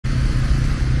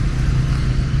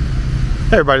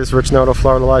Hey everybody, it's Rich Noto,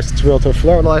 Florida licensed realtor,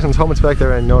 Florida licensed home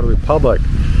inspector, and Notary Public.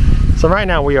 So right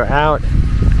now we are out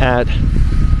at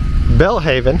Belle.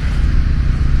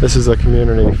 This is a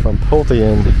community from Pulte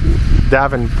in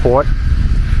Davenport.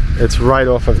 It's right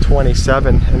off of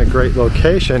 27 in a great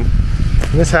location.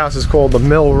 And this house is called the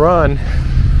Mill Run.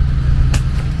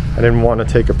 I didn't want to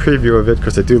take a preview of it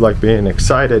because I do like being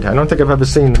excited. I don't think I've ever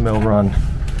seen the Mill Run.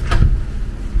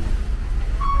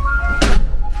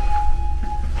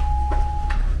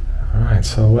 Alright,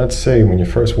 so let's see, when you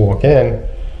first walk in,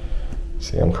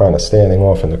 see, I'm kind of standing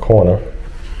off in the corner.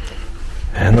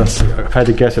 And let's see, if I had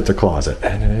to guess, it's a closet.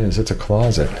 And it is, it's a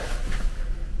closet.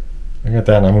 Look at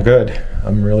that, I'm good.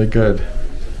 I'm really good.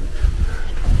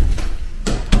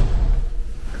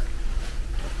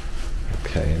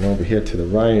 Okay, and over here to the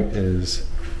right is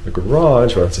the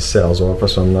garage. Well, it's a sales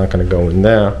office, so I'm not going to go in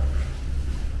there.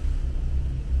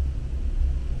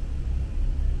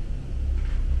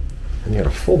 And you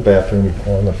got a full bathroom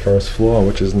on the first floor,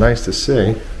 which is nice to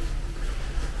see.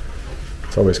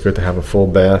 It's always good to have a full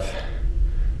bath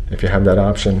if you have that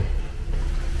option.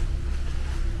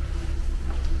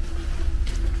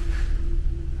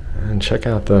 And check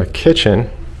out the kitchen.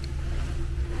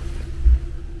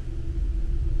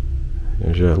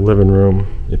 There's your living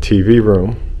room, your TV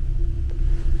room.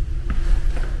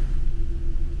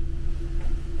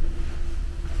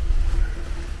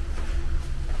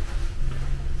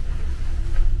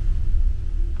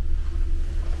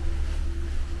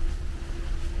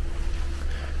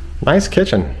 Nice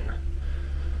kitchen.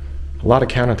 A lot of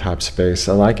countertop space.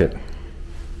 I like it.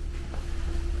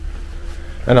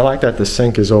 And I like that the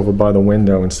sink is over by the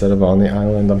window instead of on the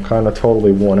island. I'm kind of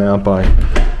totally worn out by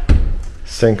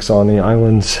sinks on the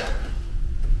islands.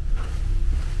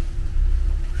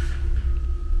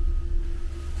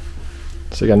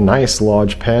 So you got a nice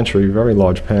large pantry, very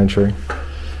large pantry.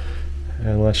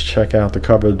 And let's check out the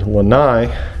covered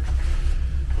lanai,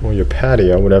 or your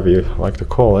patio, whatever you like to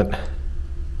call it.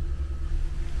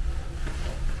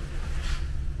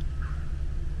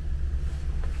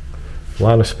 A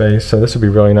lot of space, so this would be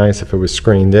really nice if it was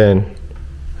screened in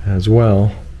as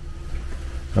well.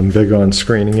 I'm big on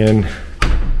screening in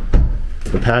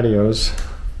the patios.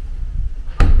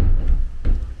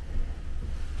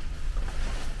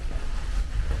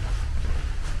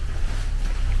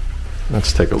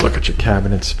 Let's take a look at your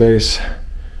cabinet space.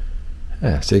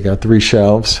 Yeah, so you got 3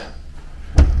 shelves.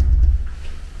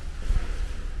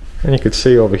 And you can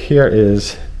see over here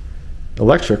is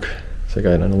electric. So you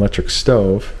got an electric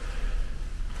stove.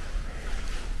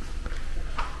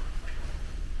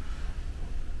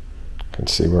 You can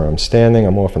see where I'm standing.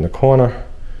 I'm off in the corner.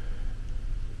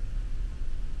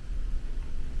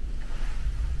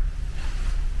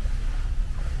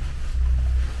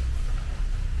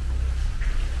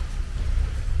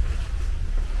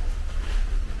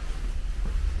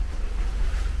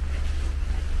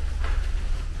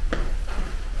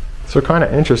 So kind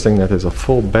of interesting that there's a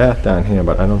full bath down here,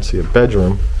 but I don't see a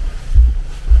bedroom.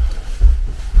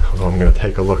 So I'm going to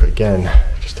take a look again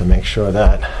just to make sure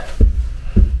that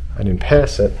I didn't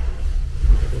pass it.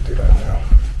 We'll do that now.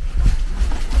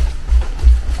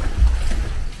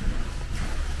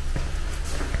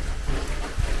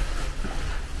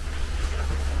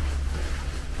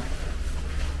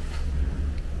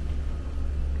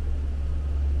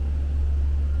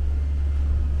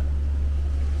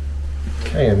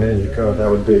 Okay, and there you go. That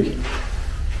would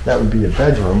be a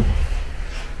bedroom.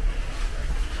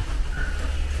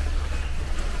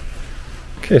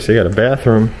 Okay, so you got a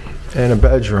bathroom and a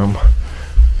bedroom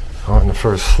on the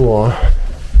first floor.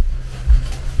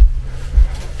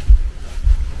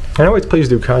 And always please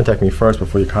do contact me first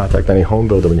before you contact any home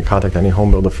builder. When you contact any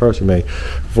home builder first, you may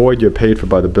void your paid for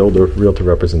by the builder realtor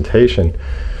representation.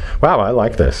 Wow, I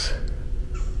like this.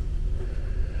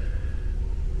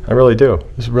 I really do.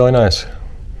 This is really nice.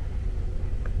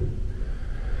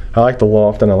 I like the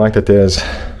loft, and I like that there's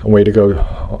a way to go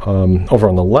over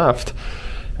on the left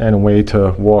and a way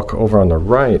to walk over on the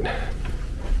right.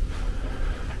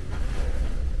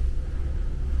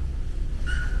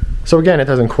 So again, it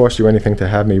doesn't cost you anything to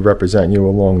have me represent you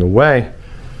along the way.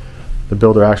 The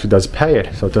builder actually does pay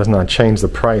it, so it does not change the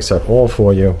price at all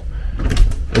for you.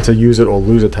 It's a use it or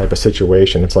lose it type of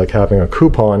situation. It's like having a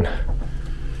coupon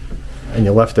and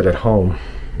you left it at home.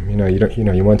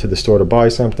 You went to the store to buy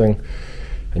something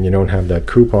and you don't have that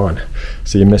coupon,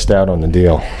 so you missed out on the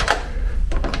deal.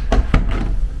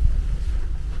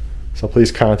 So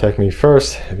please contact me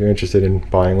first if you're interested in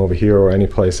buying over here or any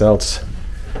place else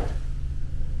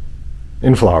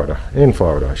in Florida. In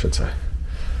Florida, I should say.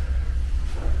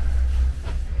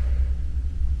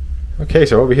 Okay,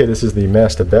 so over here, this is the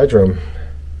master bedroom.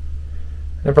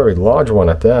 A very large one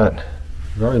at that.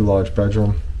 Very large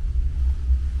bedroom.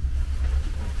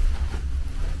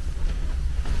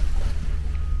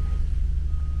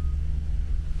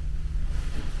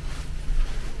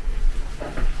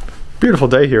 Beautiful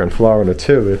day here in Florida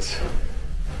too. It's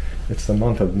the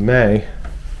month of May.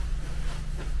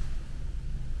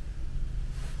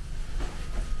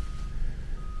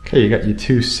 Okay, you got your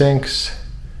 2 sinks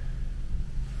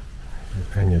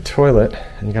and your toilet,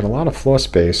 and you got a lot of floor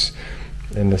space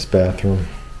in this bathroom.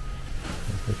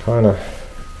 You kind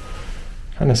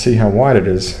of see how wide it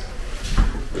is.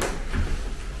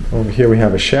 Over here we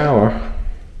have a shower.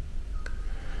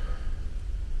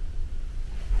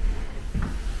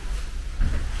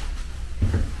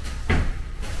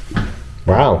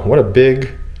 Wow, what a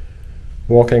big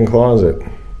walk-in closet.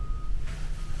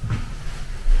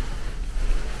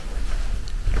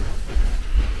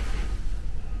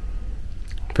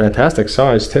 Fantastic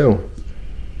size too.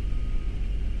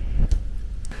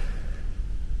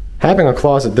 Having a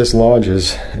closet this large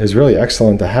is really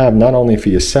excellent to have, not only for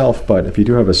yourself, but if you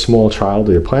do have a small child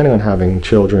or you're planning on having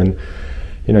children,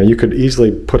 you know, you could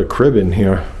easily put a crib in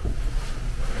here.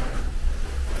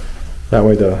 That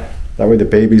way the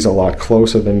baby's a lot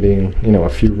closer than being, you know, a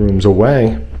few rooms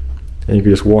away. And you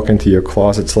can just walk into your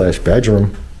closet slash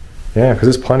bedroom. Yeah, because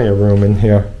there's plenty of room in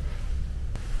here.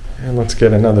 And let's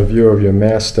get another view of your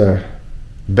master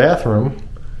bathroom.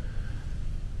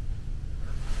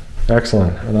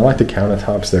 Excellent. And I like the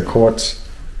countertops, they're quartz.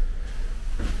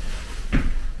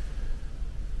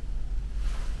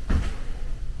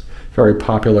 Very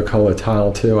popular color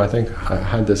tile too. I think I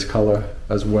had this color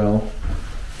as well.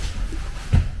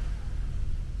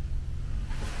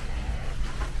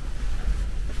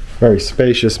 Very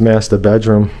spacious master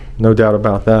bedroom, no doubt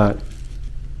about that.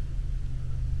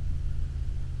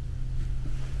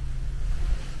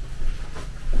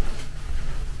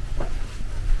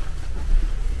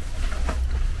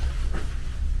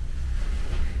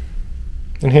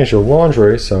 And here's your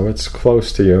laundry, so it's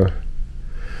close to your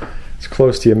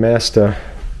master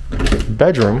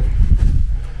bedroom.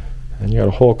 And you got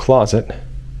a whole closet.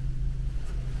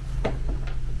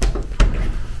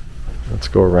 Let's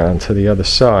go around to the other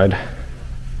side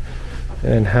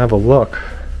and have a look.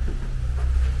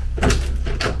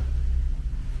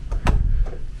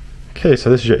 Okay,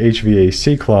 so this is your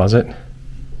HVAC closet.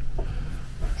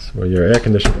 That's where your air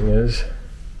conditioning is.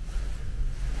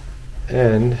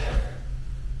 And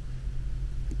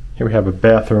here we have a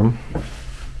bathroom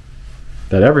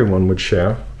that everyone would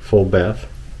share, full bath.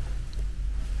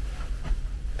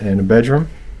 And a bedroom.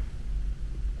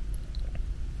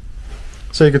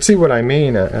 So you can see what I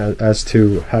mean as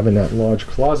to having that large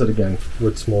closet again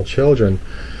with small children.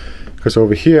 Because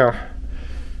over here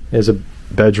is a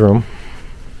bedroom.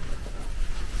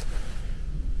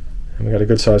 And we got a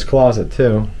good sized closet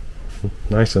too.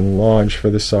 Nice and large for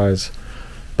this size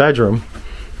bedroom.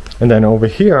 And then over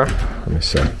here, let me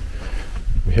see.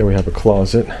 Here we have a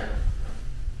closet.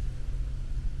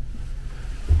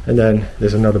 And then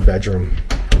there's another bedroom.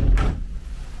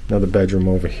 Another bedroom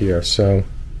over here. So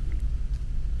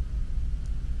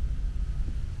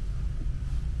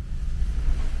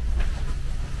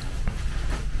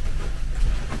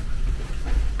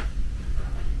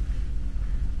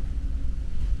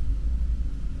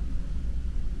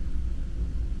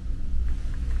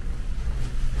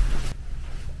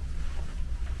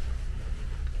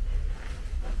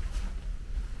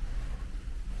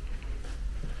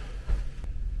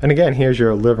and again, here's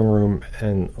your living room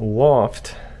and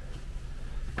loft.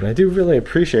 And I do really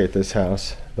appreciate this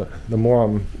house, the more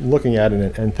I'm looking at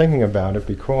it and thinking about it,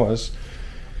 because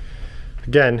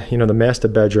again, you know, the master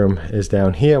bedroom is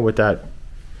down here with that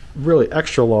really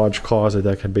extra large closet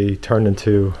that can be turned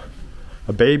into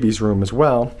a baby's room as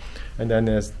well. And then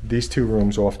there's these 2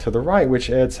 rooms off to the right, which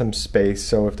add some space.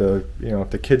 So if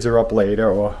the kids are up later,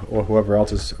 or whoever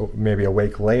else is maybe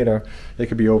awake later, they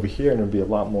could be over here, and it'd be a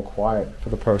lot more quiet for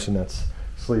the person that's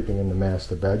sleeping in the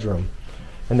master bedroom.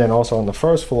 And then also on the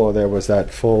first floor there was that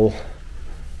full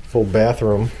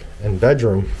bathroom and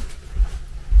bedroom.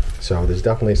 So there's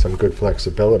definitely some good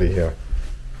flexibility here.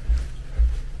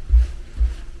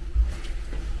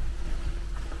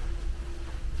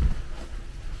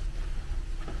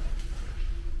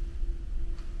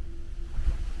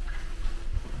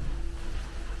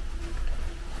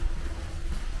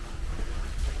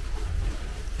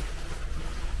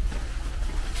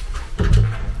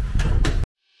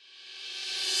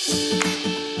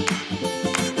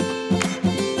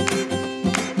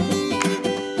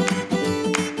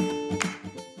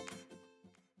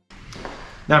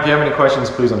 Now, if you have any questions,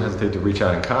 please don't hesitate to reach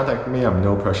out and contact me. I'm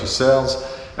No Pressure Sales.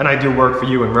 And I do work for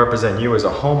you and represent you as a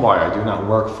home buyer. I do not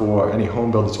work for any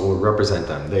home builders or represent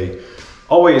them. They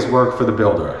always work for the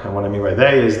builder. And what I mean by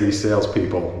they is these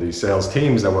salespeople, these sales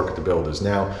teams that work at the builders.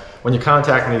 Now, when you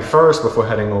contact me first before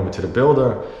heading over to the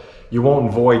builder, you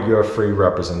won't void your free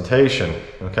representation,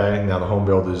 okay? Now the home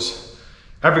builders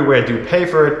everywhere do pay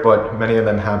for it, but many of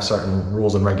them have certain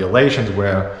rules and regulations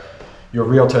where your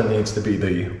realtor needs to be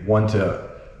the one to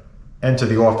enter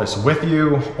the office with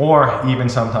you, or even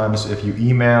sometimes if you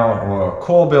email or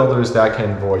call builders, that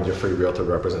can void your free realtor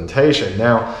representation.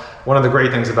 Now, one of the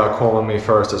great things about calling me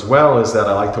first as well is that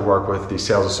I like to work with the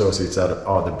sales associates that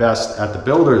are the best at the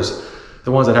builders,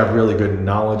 the ones that have really good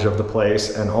knowledge of the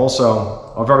place and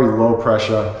also are very low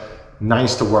pressure,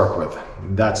 nice to work with.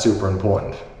 That's super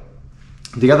important.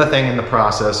 The other thing in the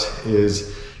process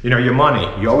is, your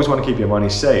money. You always want to keep your money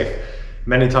safe.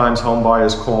 Many times home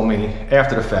buyers call me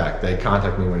after the fact. They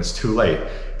contact me when it's too late.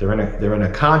 They're in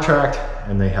a contract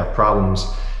and they have problems,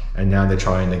 and now they're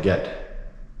trying to get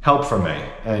help from me.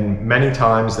 And many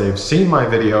times they've seen my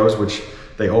videos, which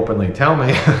they openly tell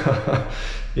me,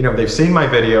 they've seen my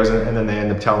videos and then they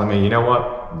end up telling me, you know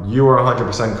what, you were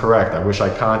 100% correct. I wish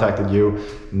I contacted you.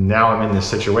 Now I'm in this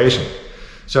situation.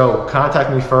 So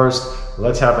contact me first.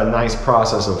 Let's have a nice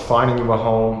process of finding you a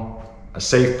home, a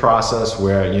safe process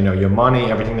where, your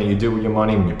money, everything that you do with your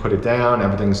money, when you put it down,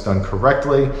 everything's done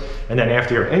correctly. And then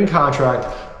after you're in contract,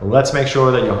 let's make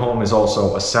sure that your home is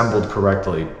also assembled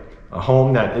correctly. A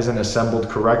home that isn't assembled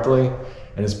correctly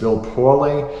and is built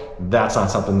poorly, that's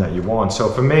not something that you want. So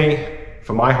for me,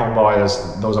 for my home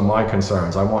buyers, those are my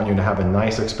concerns. I want you to have a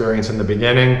nice experience in the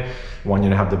beginning. I want you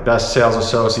to have the best sales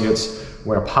associates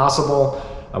where possible.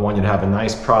 I want you to have a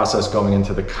nice process going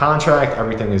into the contract.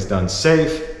 Everything is done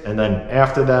safe. And then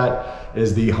after that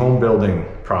is the home building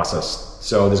process.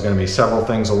 So there's going to be several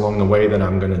things along the way that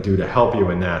I'm going to do to help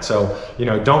you in that. So,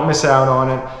 don't miss out on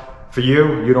it. For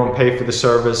you don't pay for the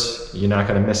service. You're not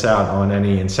going to miss out on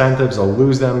any incentives or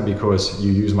lose them because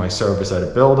you use my service at a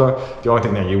builder. The only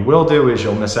thing that you will do is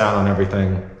you'll miss out on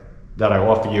everything that I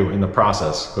offer you in the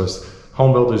process, because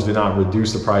home builders do not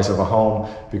reduce the price of a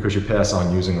home because you pass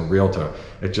on using a realtor.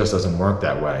 It just doesn't work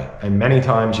that way. And many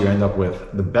times you end up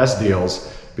with the best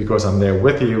deals because I'm there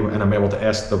with you and I'm able to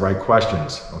ask the right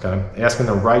questions, okay? Asking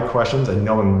the right questions and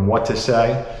knowing what to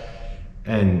say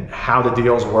and how the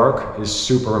deals work is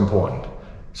super important.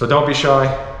 So don't be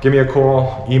shy. Give me a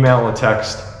call, email, or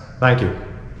text. Thank you.